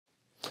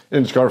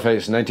In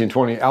Scarface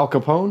 1920, Al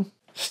Capone,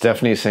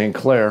 Stephanie St.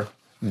 Clair,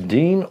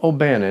 Dean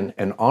O'Bannon,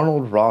 and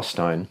Arnold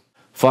Rothstein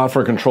fought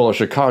for control of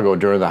Chicago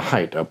during the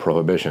height of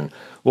Prohibition.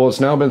 Well, it's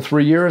now been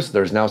 3 years.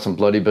 There's now some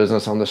bloody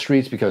business on the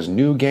streets because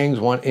new gangs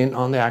want in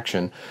on the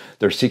action.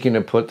 They're seeking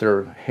to put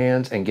their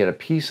hands and get a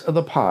piece of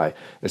the pie.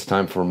 It's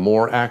time for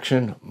more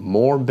action,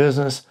 more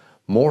business,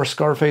 more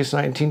Scarface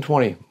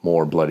 1920,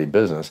 more bloody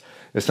business.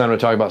 It's time to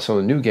talk about some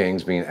of the new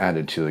gangs being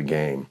added to the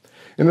game.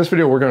 In this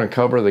video, we're going to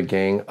cover the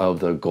gang of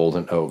the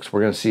Golden Oaks. We're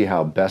going to see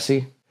how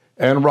Bessie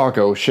and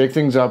Rocco shake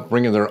things up,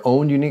 bringing their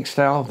own unique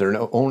style, their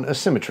own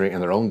asymmetry,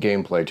 and their own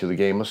gameplay to the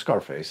game of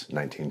Scarface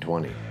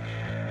 1920.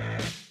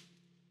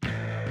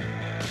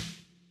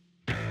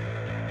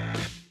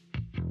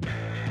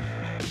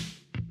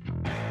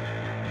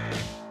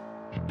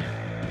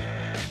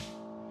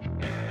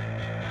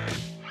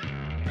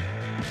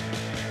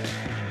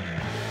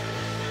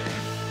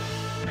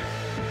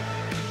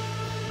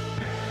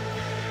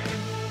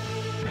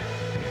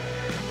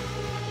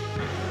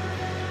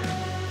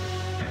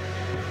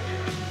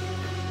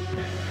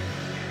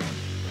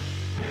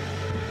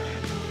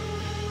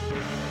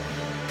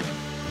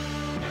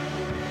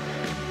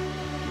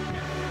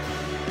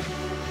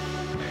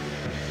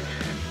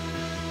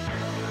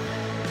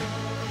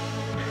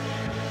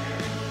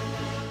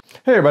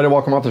 Hey everybody,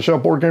 welcome off the show,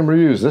 Board Game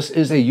Reviews. This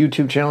is a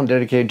YouTube channel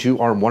dedicated to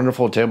our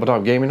wonderful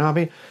tabletop gaming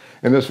hobby,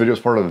 and this video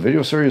is part of a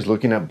video series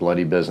looking at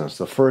Bloody Business,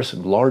 the first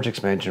large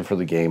expansion for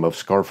the game of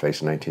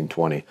Scarface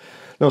 1920.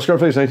 Now,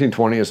 Scarface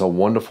 1920 is a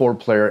 1-to-4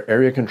 player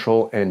area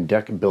control and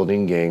deck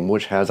building game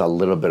which has a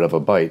little bit of a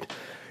bite.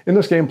 In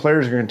this game,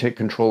 players are going to take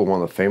control of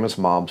one of the famous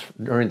mobs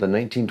during the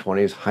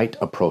 1920s height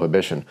of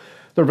Prohibition.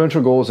 Their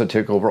eventual goal is to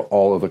take over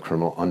all of the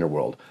criminal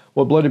underworld.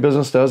 What Bloody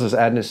Business does is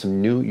add in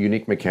some new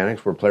unique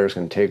mechanics where players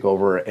can take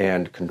over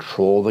and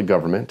control the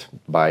government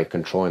by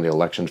controlling the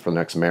elections for the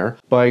next mayor,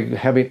 by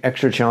having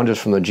extra challenges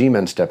from the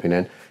G-men stepping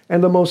in,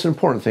 and the most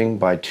important thing,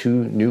 by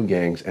 2 new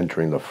gangs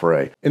entering the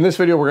fray. In this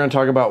video, we're going to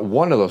talk about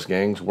one of those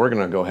gangs. We're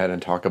going to go ahead and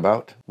talk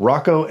about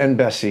Rocco and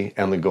Bessie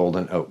and the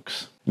Golden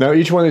Oaks. Now,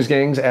 each one of these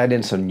gangs add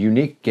in some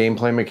unique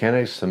gameplay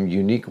mechanics, some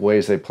unique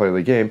ways they play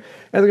the game,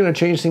 and they're going to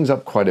change things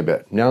up quite a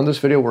bit. Now, in this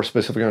video, we're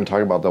specifically going to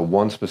talk about the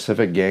one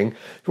specific gang.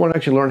 If you want to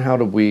actually learn how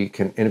we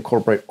can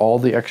incorporate all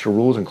the extra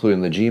rules,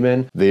 including the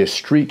G-men, the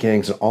street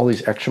gangs, and all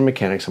these extra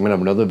mechanics, I'm going to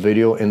have another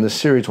video in this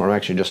series where I'm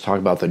actually just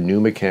talking about the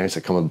new mechanics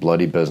that come with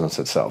Bloody Business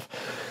itself.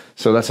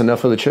 So that's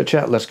enough of the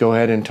chit-chat. Let's go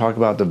ahead and talk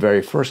about the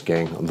very first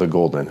gang, the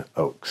Golden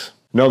Oaks.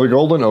 Now, the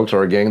Golden Oaks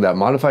are a gang that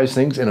modifies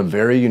things in a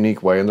very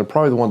unique way, and they're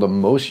probably one of the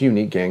most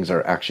unique gangs that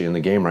are actually in the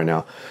game right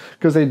now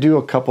because they do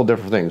a couple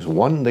different things.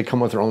 One, they come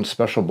with their own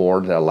special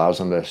board that allows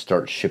them to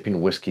start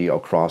shipping whiskey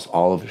across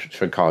all of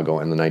Chicago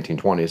in the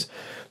 1920s.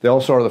 They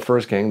also are the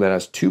first gang that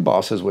has 2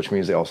 bosses, which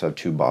means they also have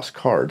 2 boss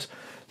cards.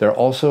 They're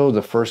also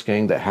the first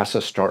gang that has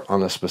to start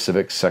on a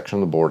specific section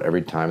of the board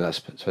every time. That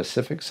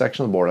specific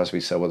section of the board has to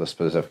be set with a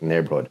specific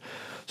neighborhood.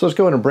 So let's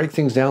go ahead and break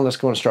things down. Let's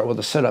go and start with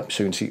the setup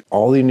so you can see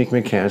all the unique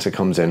mechanics that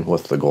comes in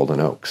with the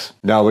Golden Oaks.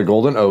 Now, the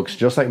Golden Oaks,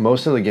 just like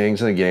most of the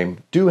gangs in the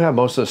game, do have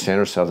most of the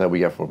standard stuff that we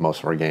get for most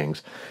of our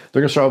gangs.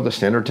 They're going to start with the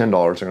standard $10. They're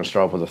going to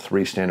start off with the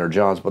 3 standard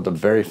jobs. But the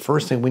very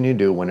first thing we need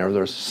to do whenever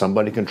there's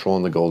somebody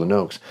controlling the Golden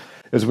Oaks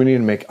is we need to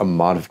make a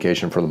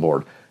modification for the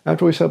board.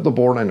 After we set up the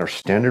board in our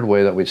standard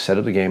way that we've set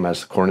up the game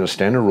as according to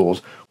standard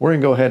rules, we're going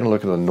to go ahead and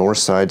look at the north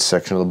side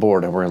section of the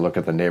board, and we're going to look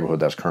at the neighborhood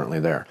that's currently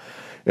there.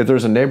 If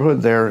there's a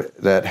neighborhood there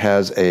that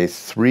has a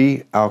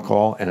 3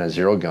 alcohol and a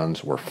 0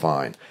 guns, we're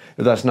fine.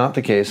 If that's not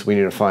the case, we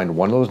need to find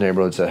one of those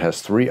neighborhoods that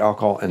has 3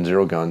 alcohol and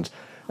 0 guns,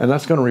 and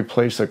that's going to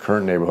replace the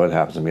current neighborhood that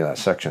happens to be that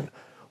section.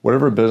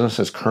 Whatever business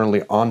is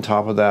currently on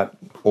top of that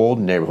old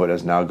neighborhood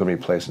is now going to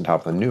be placed on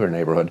top of the newer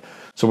neighborhood.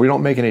 So we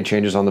don't make any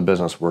changes on the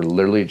business. We're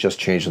literally just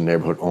changing the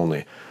neighborhood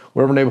only.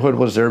 Whatever neighborhood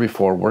was there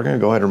before, we're going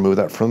to go ahead and remove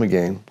that from the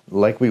game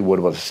like we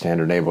would with a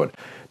standard neighborhood.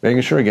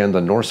 Making sure, again,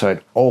 the north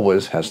side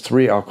always has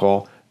 3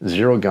 alcohol,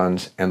 0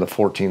 guns, and the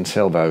 14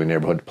 sale value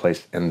neighborhood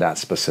placed in that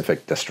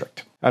specific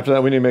district. After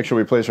that, we need to make sure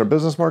we place our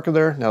business marker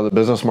there. Now, the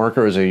business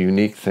marker is a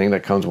unique thing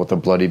that comes with the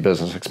Bloody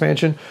Business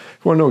expansion.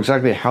 If you want to know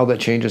exactly how that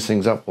changes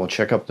things up, we'll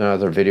check out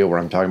another video where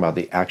I'm talking about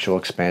the actual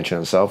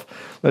expansion itself.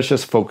 Let's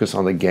just focus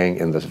on the gang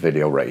in this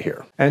video right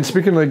here. And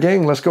speaking of the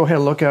gang, let's go ahead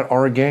and look at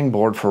our gang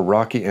board for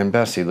Rocky and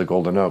Bessie, the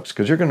Golden Oaks,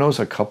 because you're going to notice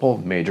a couple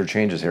major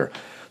changes here.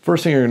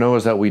 First thing you're going to know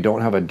is that we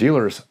don't have a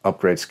dealer's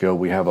upgrade skill.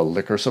 We have a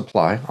liquor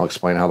supply. I'll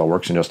explain how that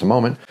works in just a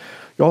moment.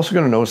 You're also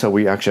going to notice that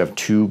we actually have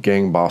 2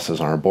 gang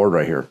bosses on our board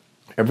right here.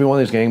 Every one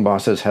of these gang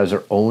bosses has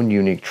their own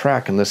unique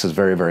track, and this is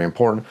very, very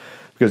important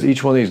because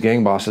each one of these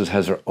gang bosses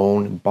has their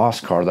own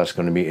boss card that's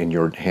going to be in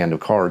your hand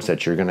of cards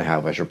that you're going to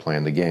have as you're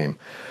playing the game.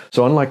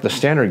 So unlike the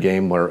standard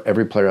game where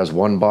every player has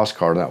 1 boss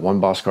card, and that 1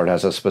 boss card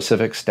has a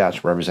specific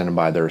stats represented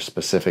by their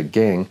specific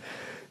gang,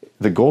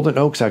 the Golden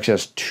Oaks actually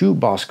has 2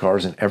 boss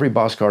cards, and every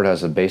boss card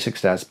has the basic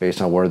stats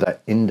based on where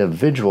that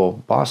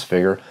individual boss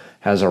figure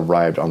has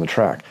arrived on the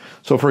track.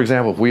 So for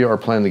example, if we are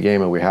playing the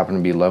game and we happen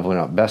to be leveling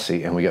up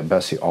Bessie and we get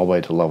Bessie all the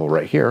way to level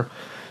right here,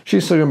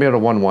 she's still going to be at a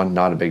 1-1,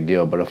 not a big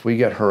deal. But if we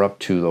get her up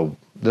to the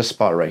this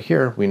spot right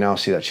here, we now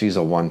see that she's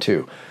a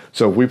 1-2.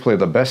 So if we play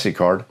the Bessie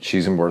card,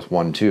 she's worth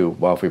 1-2,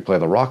 while if we play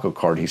the Rocco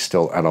card, he's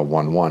still at a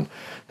 1-1,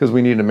 because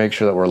we need to make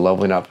sure that we're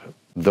leveling up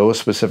those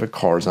specific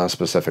cards in a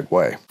specific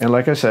way. And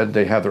like I said,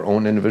 they have their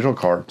own individual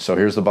card. So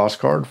here's the boss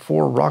card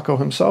for Rocco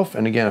himself.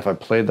 And again, if I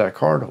played that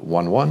card,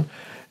 1-1.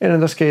 And in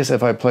this case,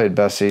 if I played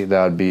Bessie,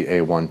 that would be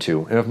a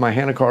 1-2. And if my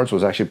hand of cards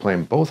was actually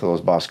playing both of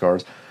those boss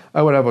cards,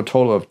 I would have a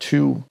total of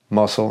 2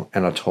 muscle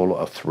and a total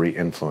of 3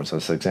 influence in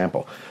this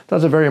example.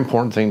 That's a very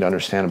important thing to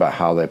understand about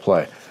how they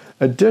play.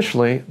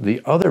 Additionally,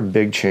 the other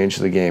big change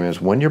to the game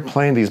is when you're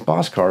playing these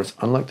boss cards,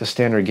 unlike the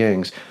standard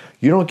gangs,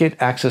 you don't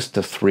get access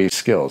to 3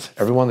 skills.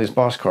 Every one of these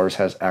boss cards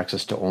has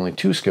access to only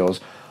 2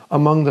 skills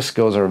among the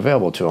skills that are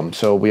available to them.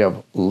 So we have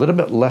a little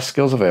bit less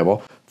skills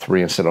available,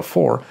 3 instead of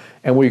 4,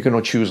 and we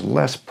can choose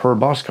less per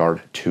boss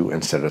card, 2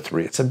 instead of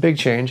 3. It's a big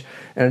change,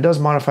 and it does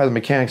modify the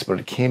mechanics, but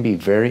it can be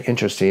very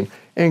interesting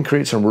and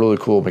create some really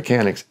cool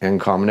mechanics and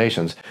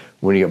combinations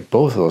when you get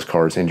both of those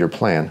cards in your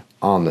plan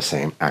on the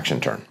same action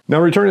turn.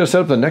 Now returning to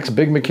set up, the next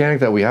big mechanic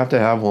that we have to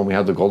have when we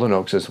have the Golden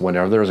Oaks is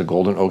whenever there's a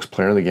Golden Oaks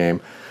player in the game,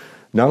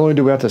 not only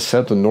do we have to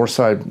set the north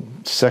side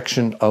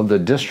section of the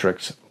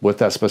districts with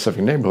that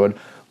specific neighborhood,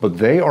 but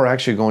they are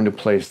actually going to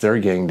place their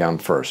gang down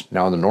first.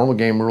 Now in the normal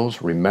game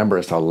rules, remember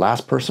it's the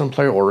last person in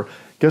player order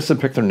gets to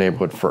pick their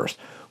neighborhood first.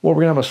 Well,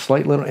 we're gonna have a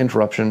slight little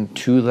interruption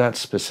to that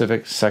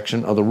specific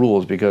section of the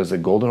rules because the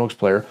Golden Oaks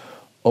player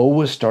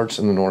always starts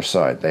in the north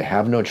side. They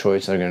have no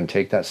choice. They're gonna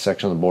take that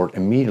section of the board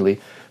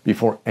immediately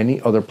before any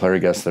other player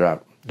gets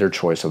their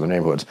choice of the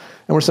neighborhoods.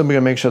 And we're simply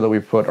gonna make sure that we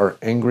put our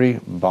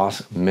angry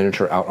boss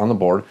miniature out on the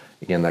board.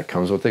 Again, that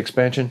comes with the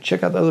expansion.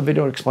 Check out the other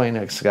video to explain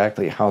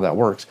exactly how that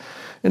works.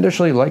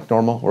 Additionally, like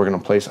normal, we're going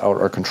to place out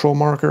our control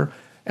marker,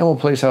 and we'll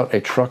place out a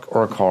truck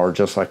or a car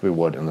just like we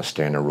would in the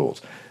standard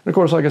rules. And of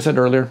course, like I said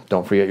earlier,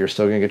 don't forget you're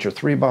still going to get your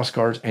 3 boss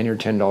cards and your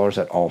 $10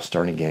 that all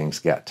starting gangs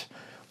get.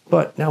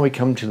 But now we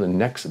come to the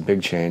next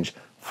big change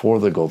for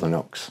the Golden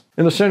Oaks.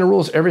 In the standard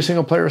rules, every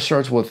single player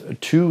starts with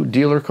 2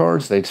 dealer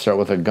cards. They start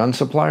with a gun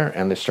supplier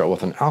and they start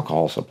with an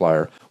alcohol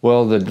supplier.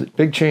 Well, the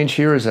big change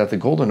here is that the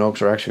Golden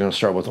Oaks are actually going to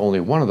start with only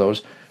one of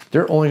those.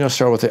 They're only going to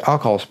start with the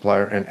alcohol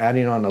supplier, and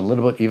adding on a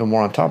little bit even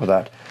more on top of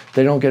that,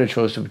 they don't get a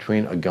choice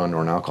between a gun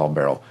or an alcohol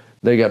barrel.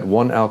 They get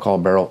 1 alcohol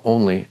barrel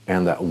only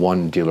and that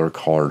 1 dealer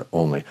card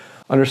only.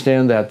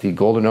 Understand that the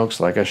Golden Oaks,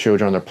 like I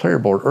showed you on their player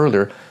board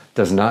earlier,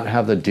 does not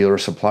have the dealer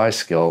supply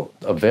skill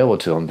available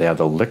to them. They have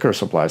the liquor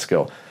supply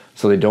skill.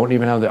 So they don't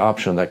even have the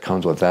option that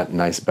comes with that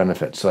nice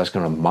benefit. So that's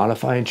going to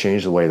modify and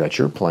change the way that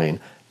you're playing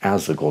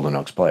as the Golden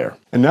Oaks player.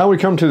 And now we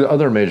come to the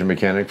other major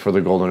mechanic for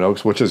the Golden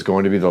Oaks, which is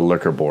going to be the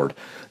liquor board.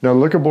 Now the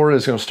liquor board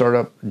is going to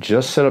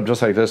set up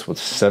just like this with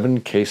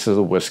 7 cases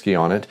of whiskey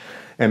on it.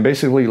 And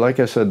basically, like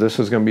I said, this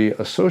is going to be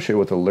associated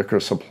with the liquor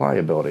supply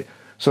ability.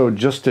 So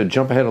just to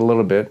jump ahead a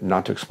little bit,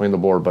 not to explain the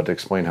board, but to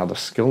explain how the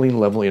skilling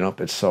leveling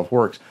up itself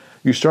works.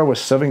 You start with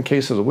 7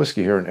 cases of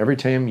whiskey here, and every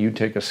time you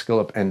take a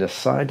skill up and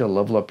decide to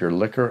level up your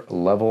liquor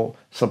level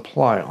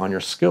supply on your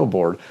skill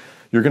board,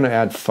 you're going to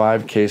add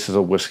 5 cases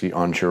of whiskey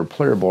onto your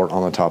player board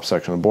on the top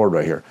section of the board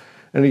right here.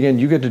 And again,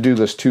 you get to do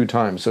this 2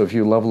 times. So if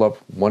you level up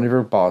one of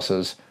your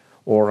bosses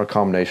or a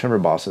combination of your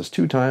bosses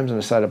 2 times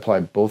and decide to apply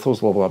both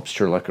those level ups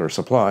to your liquor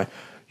supply,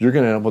 you're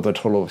going to end up with a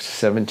total of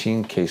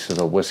 17 cases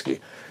of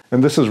whiskey.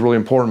 And this is really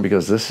important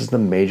because this is the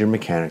major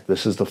mechanic.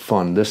 This is the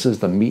fun. This is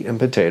the meat and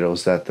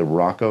potatoes that the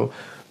Rocco,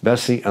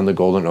 Bessie, and the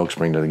Golden Oaks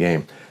bring to the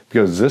game.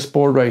 Because this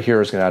board right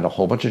here is going to add a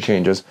whole bunch of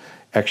changes,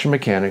 extra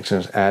mechanics,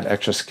 and add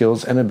extra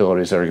skills and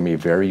abilities that are going to be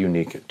very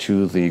unique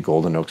to the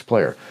Golden Oaks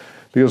player.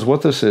 Because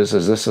what this is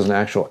this is an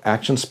actual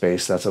action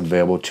space that's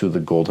available to the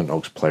Golden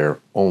Oaks player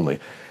only.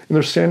 In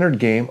their standard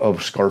game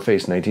of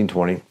Scarface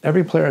 1920,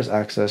 every player has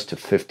access to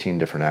 15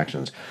 different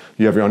actions.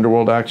 You have your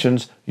underworld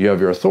actions, you have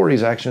your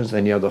authorities actions,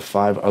 and you have the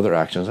 5 other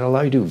actions that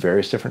allow you to do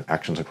various different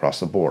actions across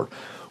the board.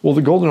 Well,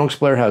 the Golden Oaks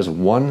player has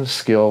 1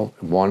 skill,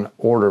 1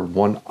 order,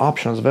 1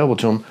 options available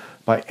to them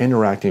by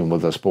interacting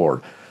with this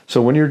board.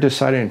 So when you're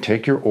deciding to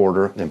take your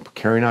order and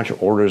carrying out your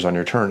orders on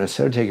your turn,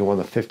 instead of taking one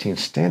of the 15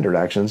 standard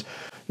actions,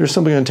 you're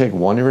simply going to take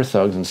one of your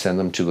thugs and send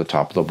them to the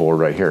top of the board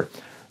right here.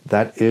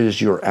 That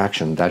is your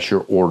action. That's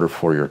your order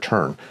for your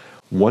turn.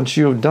 Once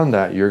you have done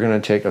that, you're going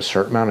to take a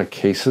certain amount of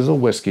cases of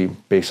whiskey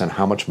based on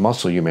how much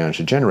muscle you manage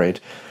to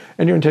generate,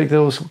 and you're going to take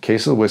those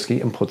cases of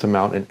whiskey and put them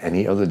out in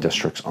any of the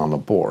districts on the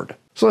board.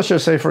 So let's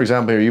just say, for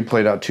example, here you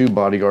played out 2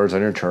 bodyguards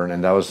on your turn,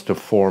 and that was to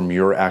form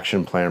your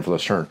action plan for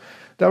this turn.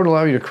 That would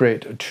allow you to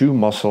create 2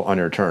 muscle on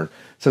your turn.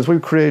 Since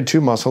we've created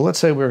 2 muscle, let's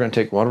say we're going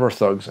to take one of our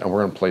thugs and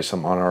we're going to place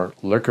them on our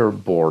liquor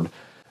board.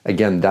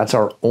 Again, that's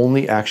our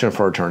only action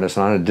for our turn. It's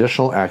not an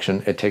additional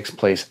action. It takes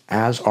place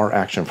as our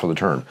action for the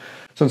turn.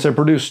 Since I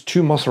produce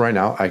 2 muscle right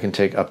now, I can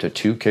take up to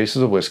 2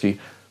 cases of whiskey,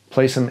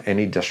 place them in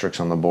any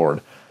districts on the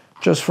board.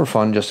 Just for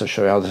fun, just to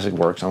show you how this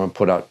works, I'm going to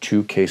put out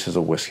 2 cases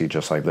of whiskey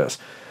just like this.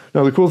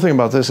 Now, the cool thing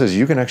about this is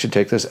you can actually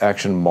take this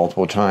action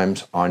multiple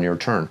times on your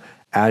turn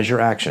as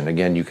your action.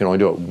 Again, you can only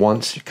do it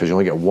once because you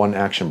only get 1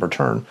 action per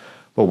turn.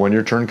 But when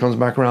your turn comes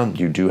back around,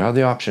 you do have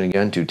the option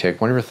again to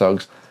take one of your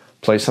thugs,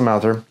 place them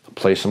out there,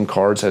 play some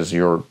cards as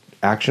your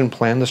action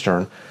plan this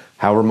turn,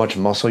 however much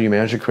muscle you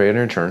manage to create in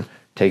your turn,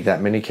 take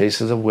that many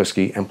cases of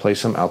whiskey and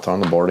place them out there on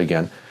the board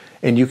again.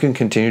 And you can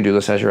continue to do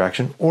this as your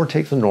action or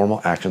take the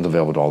normal actions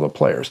available to all the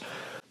players.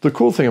 The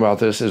cool thing about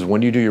this is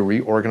when you do your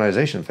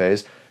reorganization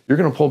phase, you're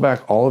going to pull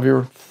back all of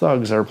your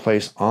thugs that are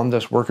placed on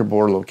this worker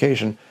board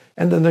location,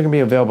 and then they're going to be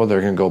available.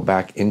 They're going to go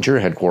back into your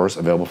headquarters,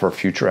 available for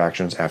future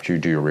actions after you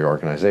do your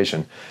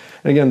reorganization.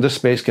 And again, this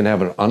space can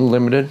have an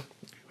unlimited,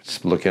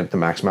 let's look at the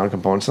max amount of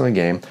components in the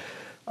game,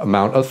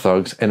 amount of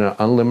thugs, and an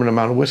unlimited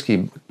amount of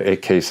whiskey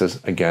cases.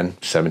 Again,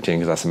 17,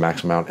 because that's the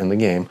max amount in the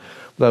game.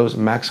 Those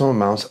maximum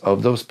amounts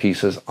of those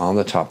pieces on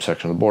the top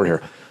section of the board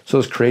here. So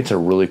this creates a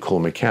really cool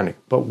mechanic.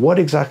 But what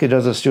exactly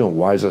does this do, and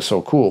why is this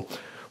so cool?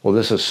 Well,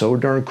 this is so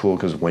darn cool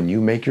because when you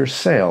make your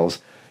sales,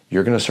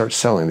 you're going to start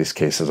selling these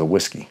cases of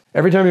whiskey.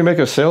 Every time you make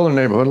a sale in a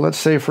neighborhood, let's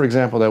say, for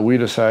example, that we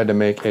decide to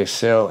make a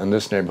sale in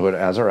this neighborhood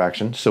as our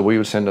action. So we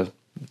would send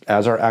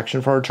as our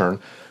action for our turn,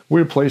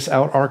 we would place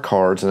out our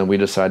cards, and then we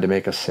decide to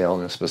make a sale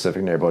in a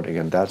specific neighborhood.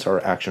 Again, that's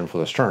our action for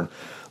this turn.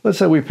 Let's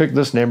say we pick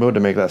this neighborhood to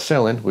make that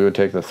sale in. We would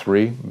take the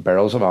 3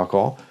 barrels of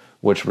alcohol,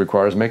 which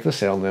requires make the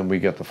sale, and then we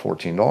get the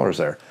 $14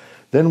 there.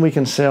 Then we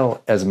can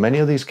sell as many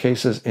of these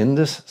cases in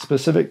this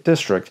specific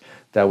district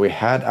that we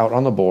had out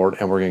on the board,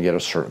 and we're going to get a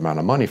certain amount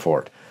of money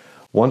for it.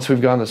 Once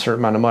we've gotten a certain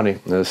amount of money,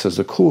 and this is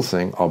the cool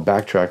thing, I'll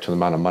backtrack to the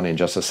amount of money in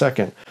just a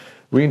second,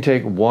 we can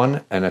take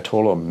one and a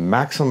total of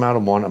maximum amount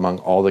of one among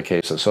all the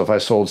cases. So if I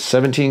sold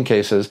 17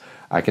 cases,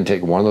 I can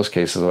take one of those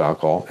cases of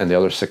alcohol, and the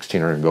other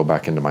 16 are going to go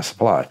back into my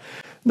supply.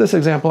 In this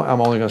example, I'm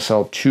only going to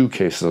sell 2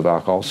 cases of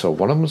alcohol, so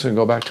one of them is going to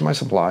go back to my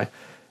supply,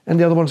 and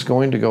the other one's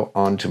going to go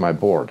onto my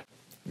board.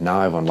 Now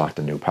I've unlocked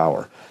a new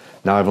power.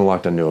 Now I've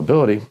unlocked a new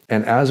ability,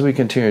 and as we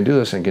continue to do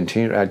this and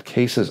continue to add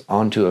cases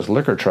onto this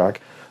liquor track,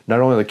 not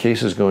only are the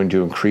cases going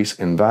to increase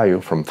in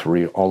value from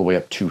 3 all the way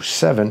up to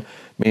 7,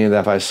 meaning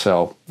that if I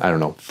sell,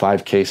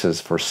 5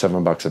 cases for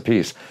 $7 a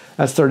piece,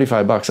 that's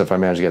 $35 if I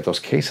manage to get those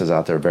cases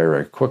out there very,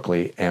 very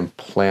quickly and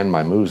plan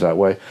my moves that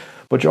way.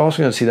 But you're also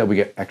going to see that we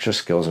get extra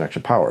skills and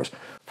extra powers.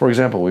 For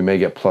example, we may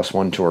get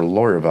 +1 to our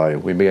lawyer value.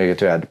 We may get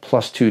to add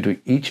 +2 to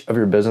each of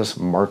your business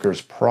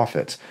markers'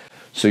 profits.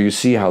 So you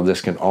see how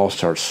this can all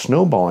start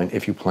snowballing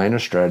if you plan your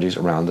strategies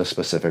around this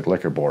specific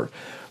liquor board.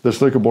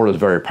 This liquor board is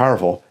very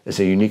powerful. It's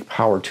a unique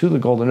power to the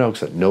Golden Oaks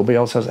that nobody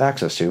else has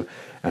access to,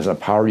 and it's a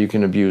power you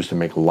can abuse to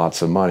make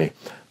lots of money.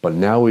 But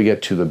now we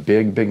get to the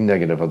big, big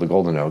negative of the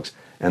Golden Oaks,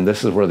 and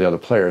this is where the other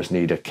players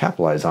need to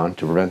capitalize on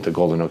to prevent the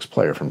Golden Oaks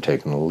player from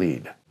taking the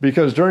lead.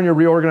 Because during your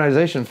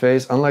reorganization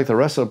phase, unlike the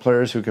rest of the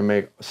players who can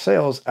make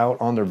sales out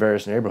on their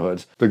various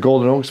neighborhoods, the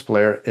Golden Oaks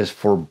player is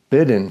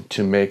forbidden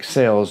to make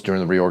sales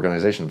during the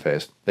reorganization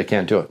phase. They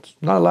can't do it. It's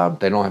not allowed.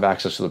 They don't have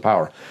access to the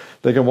power.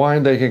 They can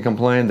whine, they can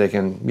complain, they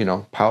can,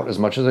 pout as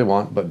much as they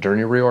want, but during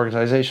your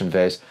reorganization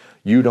phase,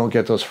 you don't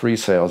get those free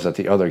sales that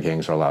the other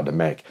gangs are allowed to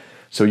make.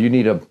 So you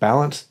need to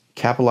balance,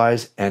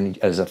 capitalize, and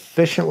as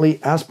efficiently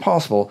as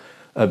possible,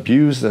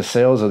 abuse the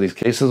sales of these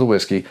cases of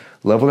whiskey,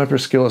 leveling up your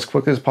skill as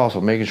quickly as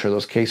possible, making sure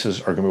those cases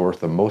are going to be worth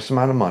the most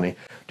amount of money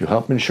to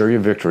help ensure your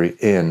victory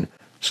in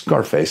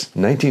Scarface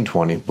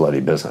 1920 Bloody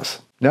Business.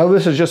 Now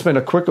this has just been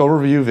a quick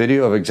overview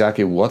video of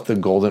exactly what the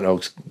Golden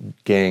Oaks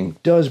gang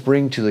does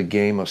bring to the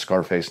game of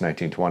Scarface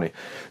 1920.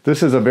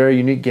 This is a very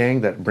unique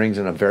gang that brings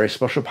in a very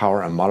special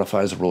power and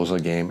modifies the rules of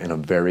the game in a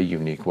very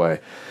unique way.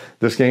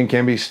 This game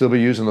can still be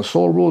used in the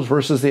solo rules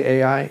versus the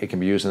AI. It can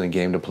be used in the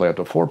game to play up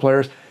to 4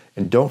 players.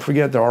 And don't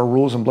forget, there are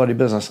rules in Bloody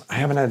Business. I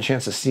haven't had a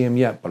chance to see them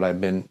yet, but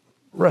I've been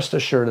rest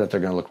assured that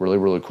they're going to look really,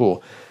 really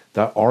cool,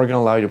 that are going to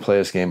allow you to play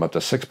this game up to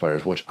 6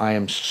 players, which I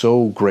am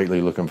so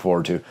greatly looking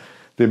forward to.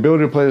 The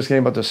ability to play this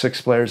game up to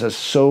 6 players is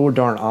so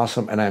darn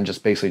awesome, and I'm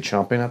just basically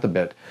chomping at the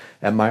bit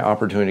at my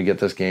opportunity to get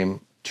this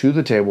game to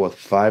the table with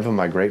 5 of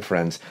my great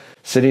friends,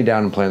 sitting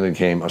down and playing the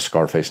game of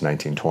Scarface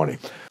 1920.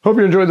 Hope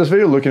you enjoyed this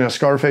video looking at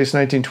Scarface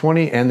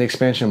 1920 and the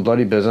expansion of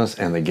Bloody Business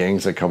and the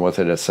gangs that come with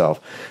it itself.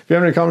 If you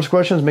have any comments or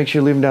questions, make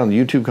sure you leave them down in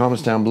the YouTube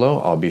comments down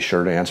below. I'll be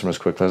sure to answer them as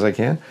quickly as I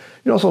can.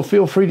 You can also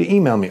feel free to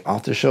email me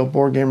off the shelf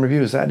board game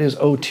reviews. That is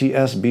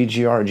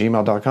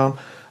otsbgr@gmail.com.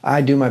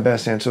 I do my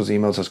best to answer those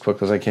emails as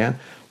quickly as I can.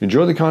 If you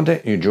enjoy the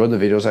content, you enjoy the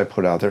videos I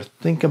put out there,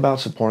 think about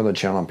supporting the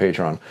channel on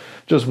Patreon.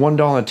 Just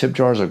 $1 in a tip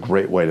jar is a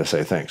great way to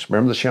say thanks.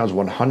 Remember, this channel is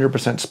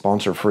 100%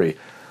 sponsor free.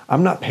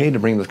 I'm not paid to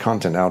bring this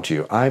content out to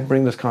you. I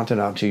bring this content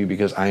out to you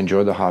because I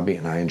enjoy the hobby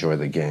and I enjoy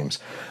the games.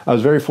 I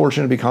was very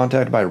fortunate to be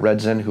contacted by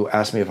redzen, who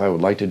asked me if I would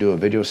like to do a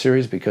video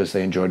series because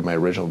they enjoyed my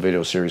original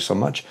video series so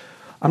much.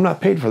 I'm not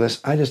paid for this.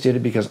 I just did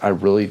it because I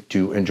really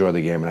do enjoy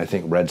the game, and I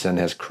think redzen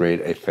has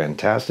created a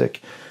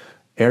fantastic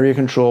area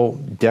control,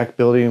 deck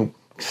building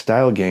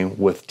style game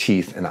with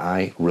teeth, and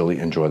I really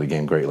enjoy the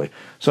game greatly.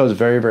 So I was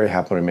very, very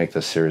happy to make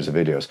this series of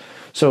videos.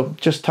 So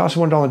just toss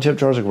 $1 tip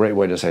jar is a great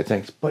way to say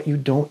thanks, but you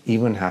don't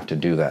even have to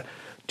do that.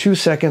 2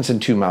 seconds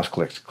and 2 mouse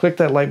clicks. Click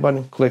that like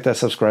button, click that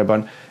subscribe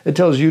button. It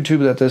tells YouTube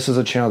that this is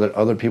a channel that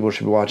other people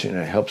should be watching, and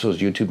it helps those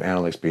YouTube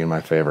analytics be in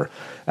my favor.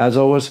 As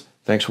always,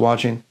 thanks for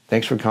watching,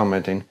 thanks for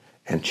commenting,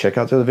 and check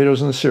out the other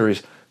videos in the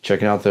series.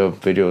 Checking out the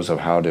videos of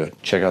how to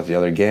check out the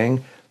other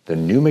gang, the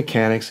new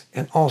mechanics,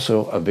 and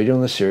also a video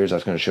in the series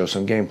that's going to show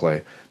some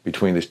gameplay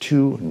between these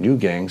two new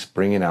gangs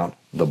bringing out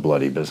the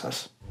bloody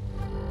business.